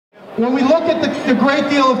When we look at the great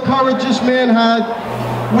deal of courage this man had,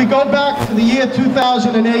 we go back to the year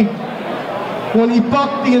 2008, when he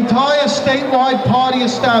bucked the entire statewide party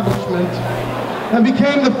establishment and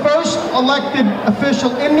became the first elected official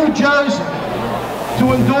in New Jersey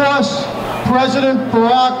to endorse President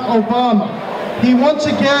Barack Obama. He once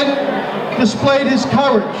again displayed his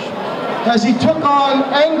courage as he took on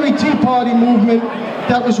angry Tea Party movement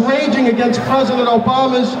that was raging against President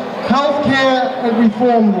Obama's health care and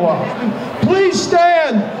reform law. Please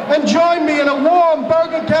stand and join me in a warm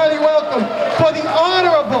Bergen County welcome for the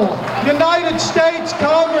Honorable United States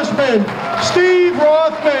Congressman, Steve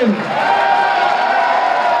Rothman.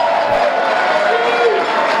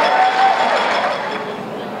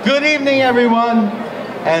 Good evening, everyone,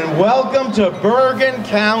 and welcome to Bergen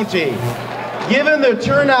County. Given the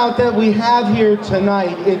turnout that we have here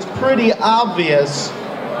tonight, it's pretty obvious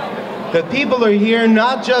that people are here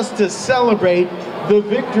not just to celebrate the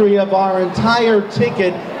victory of our entire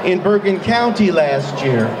ticket in Bergen County last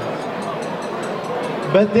year,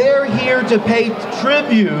 but they're here to pay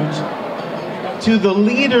tribute to the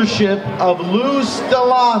leadership of Lou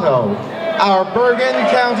Stellato, our Bergen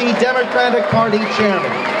County Democratic Party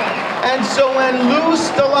chairman. And so when Lou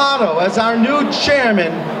Stellato, as our new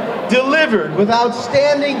chairman, delivered with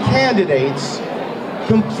outstanding candidates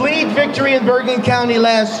complete victory in Bergen County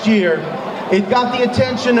last year, it got the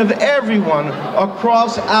attention of everyone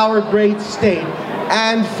across our great state,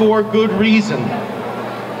 and for good reason.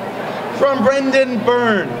 From Brendan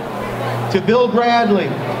Byrne to Bill Bradley,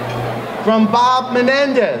 from Bob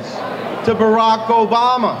Menendez to Barack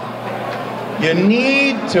Obama, you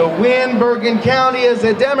need to win Bergen County as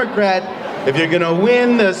a Democrat if you're going to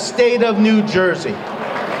win the state of New Jersey.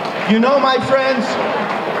 You know, my friends,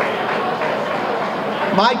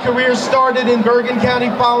 my career started in Bergen County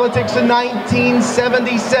politics in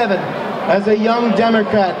 1977 as a young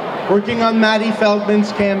Democrat working on Mattie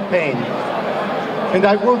Feldman's campaign. And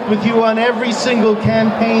I've worked with you on every single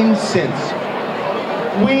campaign since.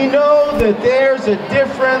 We know that there's a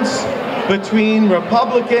difference between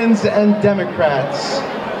Republicans and Democrats.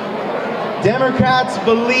 Democrats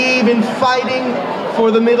believe in fighting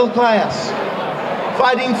for the middle class,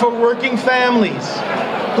 fighting for working families,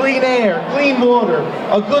 clean air, clean water,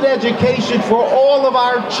 a good education for all of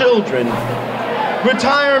our children,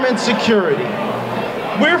 retirement security.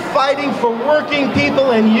 We're fighting for working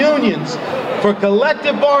people and unions, for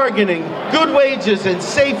collective bargaining, good wages, and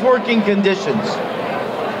safe working conditions.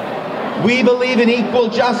 We believe in equal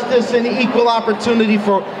justice and equal opportunity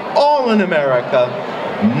for all in America,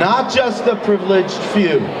 not just the privileged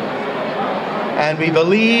few. And we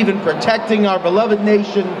believe in protecting our beloved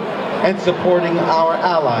nation and supporting our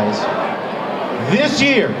allies. This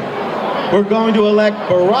year, we're going to elect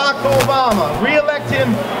Barack Obama, re-elect him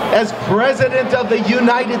as President of the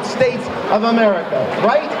United States of America,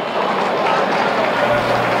 right?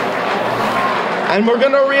 And we're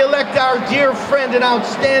going to re-elect our dear friend and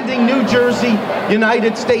outstanding New Jersey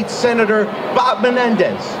United States Senator Bob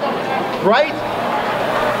Menendez, right?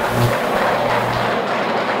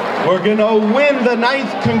 We're going to win the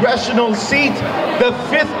 9th congressional seat, the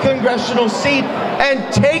 5th congressional seat,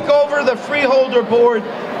 and take over the Freeholder Board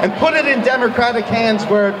and put it in Democratic hands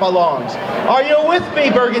where it belongs. Are you with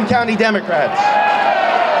me, Bergen County Democrats?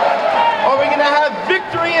 Are we going to have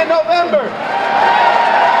victory in November?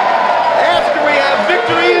 After we have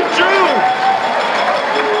victory in June?